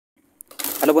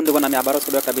Hello বন্ধুগণ, আমি আবারও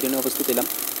ছোটো একটা ভিডিও নিয়ে উপস্থিত হলাম।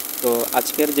 তো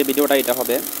আজকের যে ভিডিওটা এটা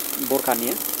হবে বোরখা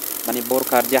নিয়ে, মানে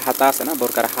বোরখার যে হাতা আছে না,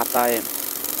 বোরখার হাতায়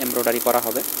এমব্রয়ডারি করা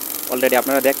হবে। অলরেডি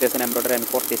আপনারা দেখতেছেন এমব্রয়ডারি আমি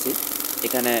করতেছি।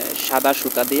 এখানে সাদা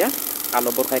সুতা দিয়ে কালো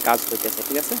বোরখায় কাজ হইতেছে,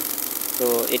 ঠিক আছে। তো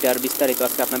এটার বিস্তারিত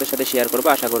আজকে আপনাদের সাথে শেয়ার করবো।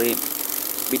 আশা করি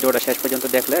ভিডিওটা শেষ পর্যন্ত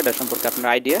দেখলে এটা সম্পর্কে আপনারা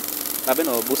আইডিয়া পাবেন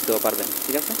ও বুঝতেও পারবেন,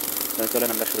 ঠিক আছে। তো চলেন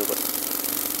আমরা শুরু করি।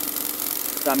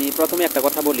 তো আমি প্রথমে একটা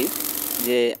কথা বলি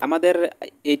যে আমাদের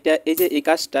এই যে এই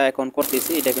কাজটা এখন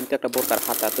করতেছি এটা কিন্তু একটা বোরখার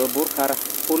হাতা। তো বোরখার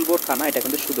ফুল বোরখা না, এটা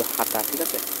কিন্তু শুধু হাতা, ঠিক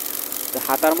আছে। তো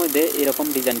হাতার মধ্যে এরকম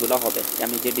ডিজাইনগুলো হবে।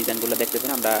 আমি যে ডিজাইনগুলো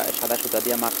দেখতেছেন আমরা সাদা সুতা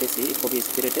দিয়ে মারতেছি খুবই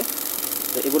স্পিরিটে।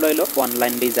 তো এগুলো হলো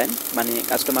অনলাইন ডিজাইন, মানে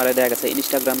কাস্টমারে দেখা গেছে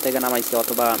ইনস্টাগ্রাম থেকে নামাইছে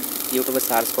অথবা ইউটিউবে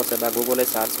সার্চ করছে বা গুগলে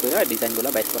সার্চ করে ডিজাইনগুলো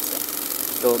বাইর করছে।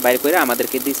 তো বাইর করে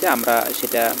আমাদেরকে দিছে, আমরা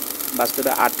সেটা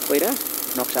বাস্তবে আর্ট করে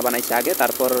নকশা বানাইছি আগে,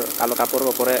 তারপর কালো কাপড়ের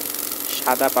ওপরে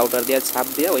সাদা পাউডার দিয়ে ছাপ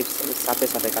দিয়ে ওই ছাপে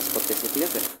ছাপে কাজ করতেছি, ঠিক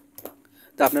আছে।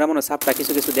 তো আপনারা মনে হয় ছাপটা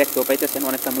কিছু কিছু দেখতেও পাইতেছেন,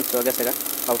 অনেকটা মুছে গেছে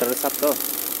পাউডারের ছাপ।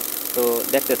 তো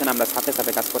দেখতেছেন আমরা ছাপে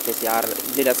ছাপে কাজ করতেছি, আর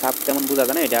যেটা ছাপ তেমন বোঝা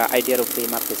যায় না এটা আইডিয়ার উপরেই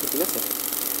মারতেছি, ঠিক আছে।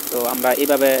 তো আমরা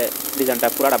এইভাবে ডিজাইনটা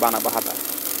পুরাটা বানাবো হাতা,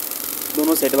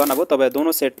 দোনো সেট বানাবো। তবে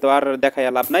দোনো সেট তো আর দেখাই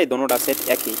লাভ নাই, দোনোটা সেট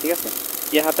একই, ঠিক আছে।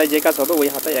 এ হাতায় যে কাজ হবে ওই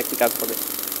হাতায় একই কাজ হবে।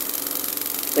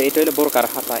 তো এটা হলো বোরকার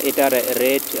হাতা। এটার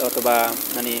রেট অথবা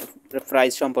মানে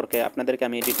প্রাইস সম্পর্কে আপনাদেরকে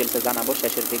আমি ডিটেলসে জানাবো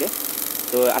শেষের দিকে।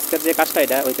 তো আজকের যে কাজটা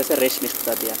এটা হইতেছে রেশমি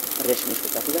সুতা দিয়া, রেশমি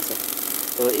সুতা, ঠিক আছে।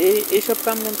 তো এইসব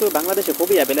কাম কিন্তু বাংলাদেশে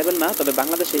খুবই অ্যাভেলেবেল না, তবে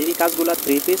বাংলাদেশে এই কাজগুলো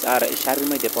থ্রি পিস আর শাড়ির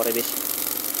মধ্যে পড়ে বেশি,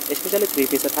 স্পেশালি থ্রি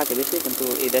পিসে থাকে বেশি। কিন্তু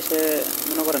এই দেশে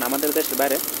মনে করেন আমাদের দেশের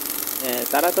বাইরে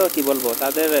তারা তো কি বলবো,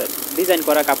 তাদের ডিজাইন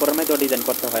করা কাপড়ের মধ্যেও ডিজাইন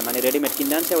করতে হয়, মানে রেডিমেড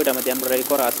কিনে আনছে ওইটার মধ্যে এমব্রয়ডারি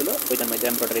করা ছিল, ওইটার মধ্যে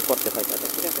এমব্রয়ডারি করতে হয় তাদের,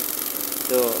 ঠিক আছে।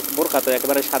 তো বোরখা তো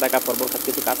একেবারে সাদা কাপড়, বোরখার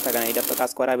কিছু কাজ থাকে না, এটা তো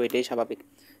কাজ করাবে, এটাই স্বাভাবিক।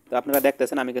 তো আপনারা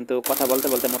দেখতেছেন আমি কিন্তু কথা বলতে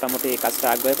বলতে মোটামুটি এই কাজটা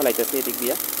আগ্রহে ফেলাইতেছি এদিক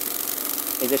দিয়ে।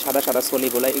 এই যে সাদা সাদা সলি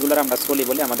বলে, এগুলোর আমরা সলি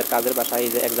বলি আমাদের কাজের বাসায়। এই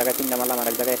যে এক জায়গায় তিনটা মারলাম আর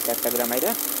এক জায়গায় একটা একটা করে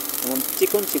মাইরা এমন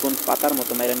চিকন চিকন পাতার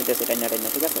মতো মাইরা নিতেছে টাইনা টাইনা,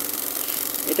 ঠিক আছে।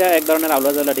 এটা এক ধরনের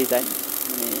আলাদা আলাদা ডিজাইন,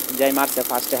 মানে যাই মারছে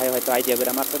ফার্স্টে হয় হয়তো আইডিয়া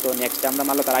করে মারছে, তো নেক্সটে আমরা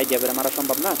মারলে তার আইডিয়া করে মারা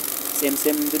সম্ভব না। সেম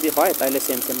সেম যদি হয় তাহলে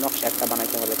সেম সেম নকশা একটা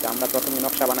বানাইতে হবে। তো আমরা প্রথমে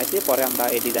নকশা বানাইছি, পরে আমরা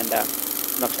এই ডিজাইনটা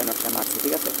নকশা নকশা মারছি,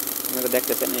 ঠিক আছে। আপনারা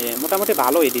দেখতেছেন মোটামুটি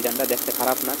ভালো, এই ডিজাইনটা দেখতে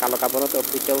খারাপ না, কালো কাপড়ও তো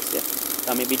ফুটে উঠছে। তো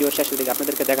আমি ভিডিও শেষের দিকে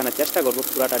আপনাদেরকে দেখানোর চেষ্টা করবো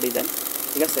পুরাটা ডিজাইন,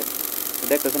 ঠিক আছে। তো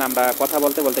দেখতেছেন আমরা কথা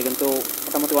বলতে বলতে কিন্তু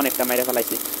মোটামুটি অনেকটা মেরে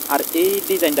ফেলাইছি। আর এই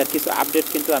ডিজাইনটার কিছু আপডেট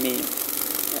কিন্তু আমি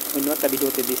অন্য একটা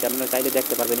ভিডিওতে দিয়েছি, আপনারা চাইলে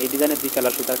দেখতে পারবেন। এই ডিজাইনের 2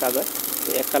 কালার সুতার কাজ হয়, তো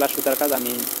 1 কালার সুতার কাজ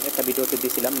আমি একটা ভিডিওতে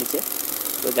দিয়েছিলাম নিচে।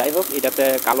 তো যাই হোক, এটাতে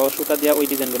কালো সুতা দিয়ে ওই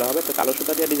ডিজাইনগুলো হবে। তো কালো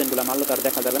সুতা দিয়ে ডিজাইনগুলো মারলে তো আর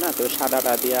দেখা যাবে না, তো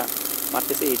সাদাটা দিয়ে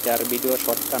মারতেছি, এইটার ভিডিও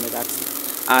শর্টটা আমি রাখছি।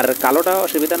 আর কালোটা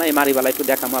অসুবিধা নাই, মারিবালা একটু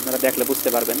দেখাবো, আপনারা দেখলে বুঝতে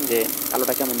পারবেন যে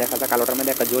কালোটা কেমন দেখা যায়। কালোটার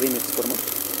মধ্যে একটা জরি মিক্স করবো।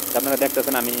 আপনারা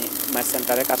দেখতেছেন আমি ম্যাচ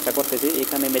সেন্টারে কাজটা করতেছি,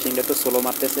 এখানে মেশিনটা একটু স্লো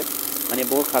মারতেছে, মানে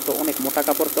বোরখা তো অনেক মোটা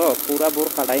কাপড়, তো পুরা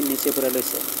বোরখাটাই নিচে করে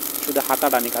লইছে, শুধু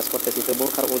হাতাটা আমি কাজ করতেছি। তো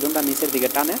বোরখার ওজনটা নিচের দিকে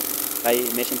টানে, তাই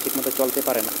মেশিন ঠিকমতো চলতে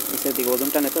পারে না, নিচের দিকে ওজন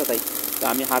টানে, তো তাই তো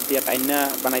আমি হাত দিয়ে টাইনা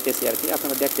বানাইতেছি আর কি।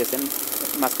 আপনারা দেখতেছেন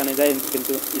মাঝখানে যায়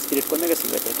কিন্তু স্পিরিট কমে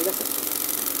গেছিলো এটা, ঠিক আছে।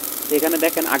 তো এখানে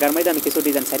দেখেন আগার মধ্যে আমি কিছু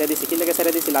ডিজাইন সাইডে দিচ্ছি, কি লেগে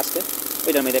সাইডে দিচ্ছি লাস্টে,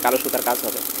 ওইটার মধ্যে কালো সুতার কাজ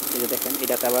হবে। এই যে দেখেন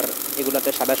এটাতে আবার এগুলাতে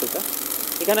সাদা সুতা,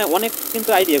 এখানে অনেক কিন্তু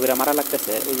আইডিয়া করে মারা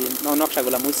লাগতেছে, ওই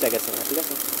নকশাগুলো মুছে গেছে, ঠিক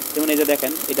আছে। যেমন এই যে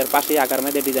দেখেন এটার পাশেই আগার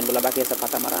মধ্যে ডিজাইনগুলো বাকি আছে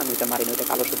পাতা মারা, আমি এটা মারিনি, ওইটা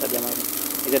কালো সুতা দিয়ে মারিনি।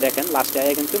 এই যে দেখেন লাস্টে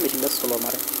আগে কিন্তু মেশিনটা স্লো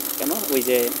মারে, কেন ওই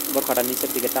যে বোরখাটা নিচের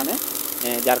দিকে টানে,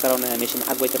 যার কারণে মেশিন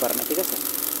আগ বইতে পারে না, ঠিক আছে।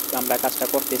 তো আমরা কাজটা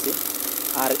করতেছি।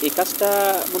 আর এই কাজটা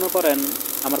মনে করেন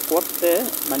আমার করতে,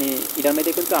 মানে এটার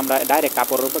মধ্যে কিন্তু আমরা ডাইরেক্ট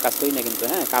কাপড়ের উপর কাজ করি না কিন্তু,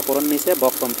 হ্যাঁ, কাপড়ের নিচে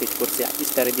বক্রম ফিট করছি,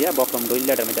 স্টারে দিয়ে বক্রম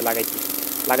ডইলে এটার মধ্যে লাগাইছি,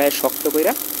 লাগাই শক্ত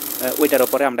কইরা ওইটার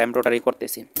উপরে আমরা এমব্রয়ডারি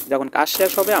করতেছি। যখন কাজ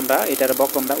শেষ হবে আমরা এটার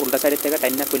বক্রমটা উল্টা সাইডের থেকে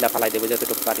টাইনা কইলা ফালাই দেবো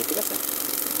যতটুকু পারি, ঠিক আছে।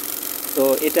 তো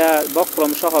এটা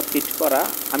বক্রম সহ ফিট করা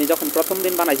আমি যখন প্রথম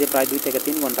দিন বানাইছি প্রায় 2 থেকে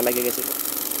 3 ঘন্টা লেগে গেছিল।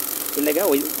 এর লেগে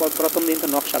ওই প্রথম দিন তো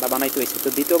নকশাটা বানাইতে হয়েছে, তো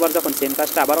দ্বিতীয়বার যখন সেম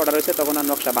কাজটা আবার অর্ডার হয়েছে তখন আর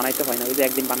নকশা বানাইতে হয় না, ওই যে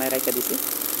একদিন বানায় রেখে দিছি,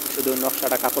 শুধু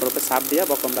নকশাটা কাপড়ের উপরে চাপ দিয়ে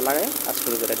বক্রমটা লাগাই কাজ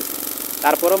শুরু করে দিচ্ছি।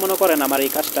 তারপরেও মনে করেন আমার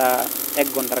এই কাজটা 1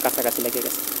 ঘন্টার কাছাকাছি লেগে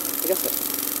গেছে, ঠিক আছে।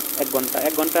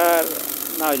 1 ঘন্টার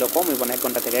না হইলেও কম হইব না, 1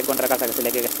 ঘন্টা থেকে 1 ঘন্টার কাছাকাছি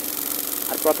লেগে গেছে।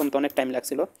 আর প্রথম তো অনেক টাইম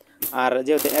লাগছিল, আর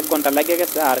যেহেতু 1 ঘন্টা লেগে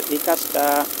গেছে, আর এই কাজটা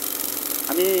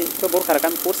আমি তো বোরখার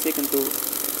কাম করছি কিন্তু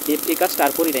এই কাজটা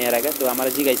আর করি নাই এর আগে। তো আমার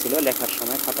জিগাইছিল লেখার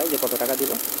সময় খাতায় যে কত টাকা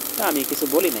দিব, তো আমি কিছু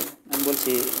বলি নাই, আমি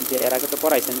বলছি যে এর আগে তো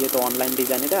করাইছেন, যেহেতু অনলাইন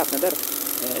ডিজাইন এটা আপনাদের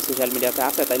সোশ্যাল মিডিয়াতে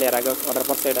আছে, তাইলে এর আগে অর্ডার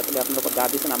করছে এটা, তাহলে আপনারা যা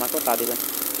দিচ্ছেন আমাকেও তা দিবেন।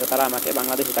 তো তারা আমাকে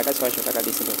বাংলাদেশি টাকায় 600 টাকা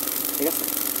দিয়েছিল, ঠিক আছে।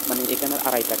 মানে এখানে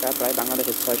 2.5 টাকা প্রায়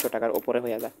বাংলাদেশের 600 টাকার ওপরে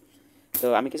হয়ে যায়। তো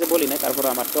আমি কিছু বলি না, তারপরে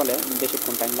আমার চলে,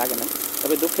 বেশিক্ষণ টাইম লাগে না।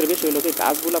 তবে দুঃখের বিষয় হলো কি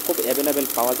কাজগুলো খুব অ্যাভেলেবেল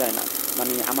পাওয়া যায় না।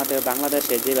 মানে আমাদের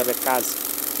বাংলাদেশে যেভাবে কাজ,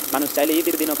 মানুষ চাইলে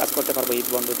ঈদের দিনও কাজ করতে পারবো ঈদ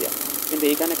বন্ধ দিয়ে, কিন্তু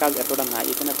এখানে কাজ এতটা নাই,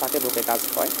 এখানে ফাঁকে বুকে কাজ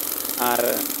হয়। আর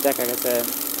দেখা গেছে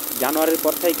জানুয়ারির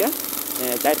পর থেকে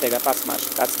 4 থেকে 5 মাস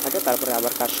কাজ থাকে, তারপরে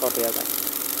আবার কাজ শর্ট হয়ে যায়।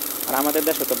 আর আমাদের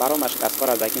দেশে তো 12 মাস কাজ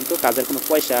করা যায়, কিন্তু কাজের কোনো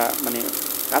পয়সা, মানে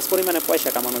কাজ পরিমাণে পয়সা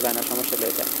কামানো যায় না, সমস্যা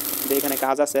হয়ে যায়। কিন্তু এখানে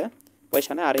কাজ আছে,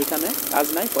 পয়সা নেই, আর এখানে কাজ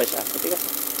নাই, পয়সা আছে, ঠিক আছে।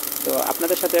 তো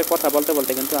আপনাদের সাথে কথা বলতে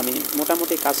বলতে কিন্তু আমি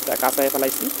মোটামুটি কাজটা কাঁচায়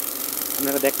ফেলাইছি।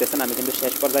 আপনারা দেখতেছেন আমি কিন্তু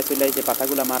শেষ পর্যায়ে চলে এই যে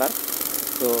পাতাগুলো মারার।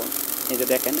 তো এই যে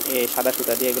দেখেন এই সাদা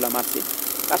সুতা দিয়ে এগুলো মারছি,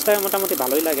 কাজটা মোটামুটি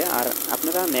ভালোই লাগে। আর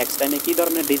আপনারা নেক্সট টাইমে কী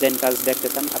ধরনের ডিজাইন কাজ দেখতে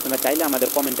চান আপনারা চাইলে আমাদের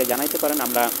কমেন্টে জানাইতে পারেন,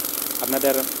 আমরা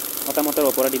আপনাদের মতামতের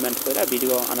ওপরে ডিমান্ড করে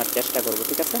ভিডিও আনার চেষ্টা করব,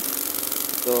 ঠিক আছে।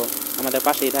 তো আমাদের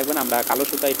পাশেই থাকবেন, আমরা কালো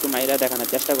সুতা একটু মাইরা দেখানোর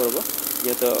চেষ্টা করব।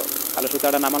 যেহেতু কালো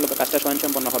সুতাটা নামালে কাজটা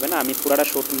স্বয়ংসম্পন্ন হবে না, আমি পুরাটা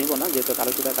শ্যুট নিব না, যেহেতু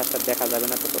কালো সুতার কাজটা দেখা যাবে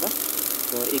না ততটা।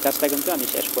 তো এই কাজটা কিন্তু আমি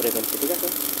শেষ করে ফেলছি, ঠিক আছে।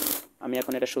 আমি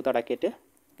এখন এটা সুতাটা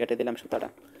কেটে দিলাম সুতাটা।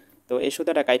 তো এই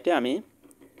সুতাটা কাইটে আমি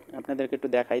আপনাদেরকে একটু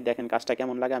দেখাই, দেখেন কাজটা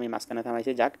কেমন লাগে। আমি মাঝখানে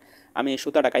থামাইছি, যাক আমি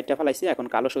সুতাটা কাইটে ফেলাইছি, এখন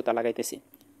কালো সুতা লাগাইতেছি।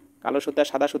 কালো সুতা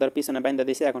সাদা সুতার পিছনে বাইন্ধা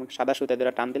দিয়েছি, এখন সাদা সুতা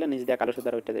দিয়ে টান দিলে নিচ দিয়ে কালো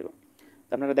সুতার উঠে দেবো।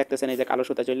 তো আপনারা দেখতেছেন এই যে কালো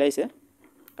সুতা চলে আইছে।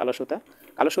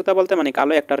 কালো সুতা বলতে মানে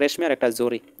কালো একটা রেশমি আর একটা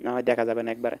জরি, না হয় দেখা যাবে না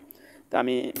একবারে। তো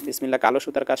আমি বিসমিল্লাহ কালো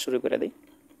সুতার কাজ শুরু করে দিই।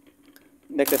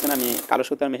 দেখতেছেন আমি কালো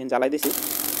সুতার মেশিন জ্বালাই দিছি।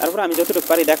 তারপর আমি যতটুকু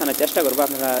পারি দেখানোর চেষ্টা করবো,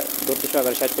 আপনারা ধৈর্য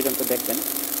সহকারে শেষ পর্যন্ত দেখবেন।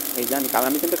 এই যে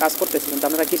আমি কিন্তু কাজ করতেছি, কিন্তু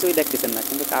আপনারা কিছুই দেখতেছেন না,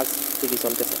 কিন্তু কাজ ঠিকই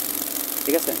চলতেছে,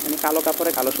 ঠিক আছে। মানে কালো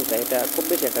কাপড়ে কালো সুতা, এটা খুব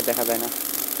বেশি একটা দেখা যায় না।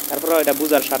 তারপরে এটা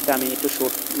বুঝার স্বার্থে আমি একটু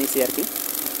শর্ট নিছি আর কি,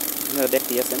 আপনারা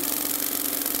দেখতেই আছেন।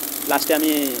 লাস্টে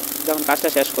আমি যখন কাজটা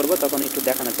শেষ করব তখন একটু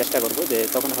দেখানোর চেষ্টা করব, যে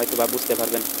তখন হয়তো বা বুঝতে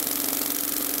পারবেন।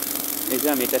 এই যে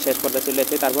আমি এটা শেষ পর্যায়ে চলে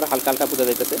এসেছি, তারপরে হালকা হালকা বোঝা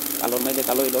যাইতেছে কালোর মাইলে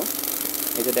কালো হইলো।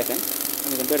 এই যে দেখেন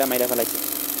আমি কিন্তু এটা মাইরা ফেলাইছি।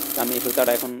 তো আমি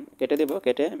সুতাটা এখন কেটে দেবো,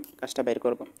 কেটে কাজটা বের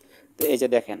করব। তো এই যে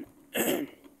দেখেন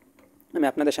আমি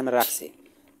আপনাদের সামনে রাখছি,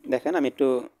 দেখেন আমি একটু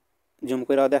জুম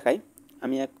করেও দেখাই।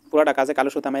 আমি পুরোটা কাজে কালো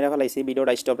সুতা মাইরা ফেলাইছি,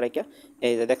 ভিডিওটা স্টপ রেখে।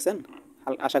 এই যে দেখছেন,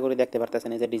 আশা করি দেখতে পারতেছেন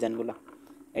এই যে ডিজাইনগুলো,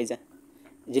 এই যে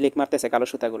ঝিলিক মারতেছে কালো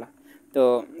সুতাগুলো। তো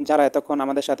যারা এতক্ষণ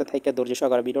আমাদের সাথে থেকে ধৈর্য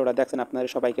সহকারে ভিডিওটা দেখছেন আপনাদের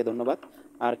সবাইকে ধন্যবাদ।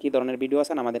 আর কী ধরনের ভিডিও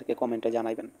আছেন আমাদেরকে কমেন্টে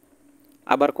জানাবেন।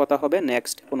 আবার কথা হবে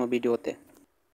নেক্সট কোনো ভিডিওতে।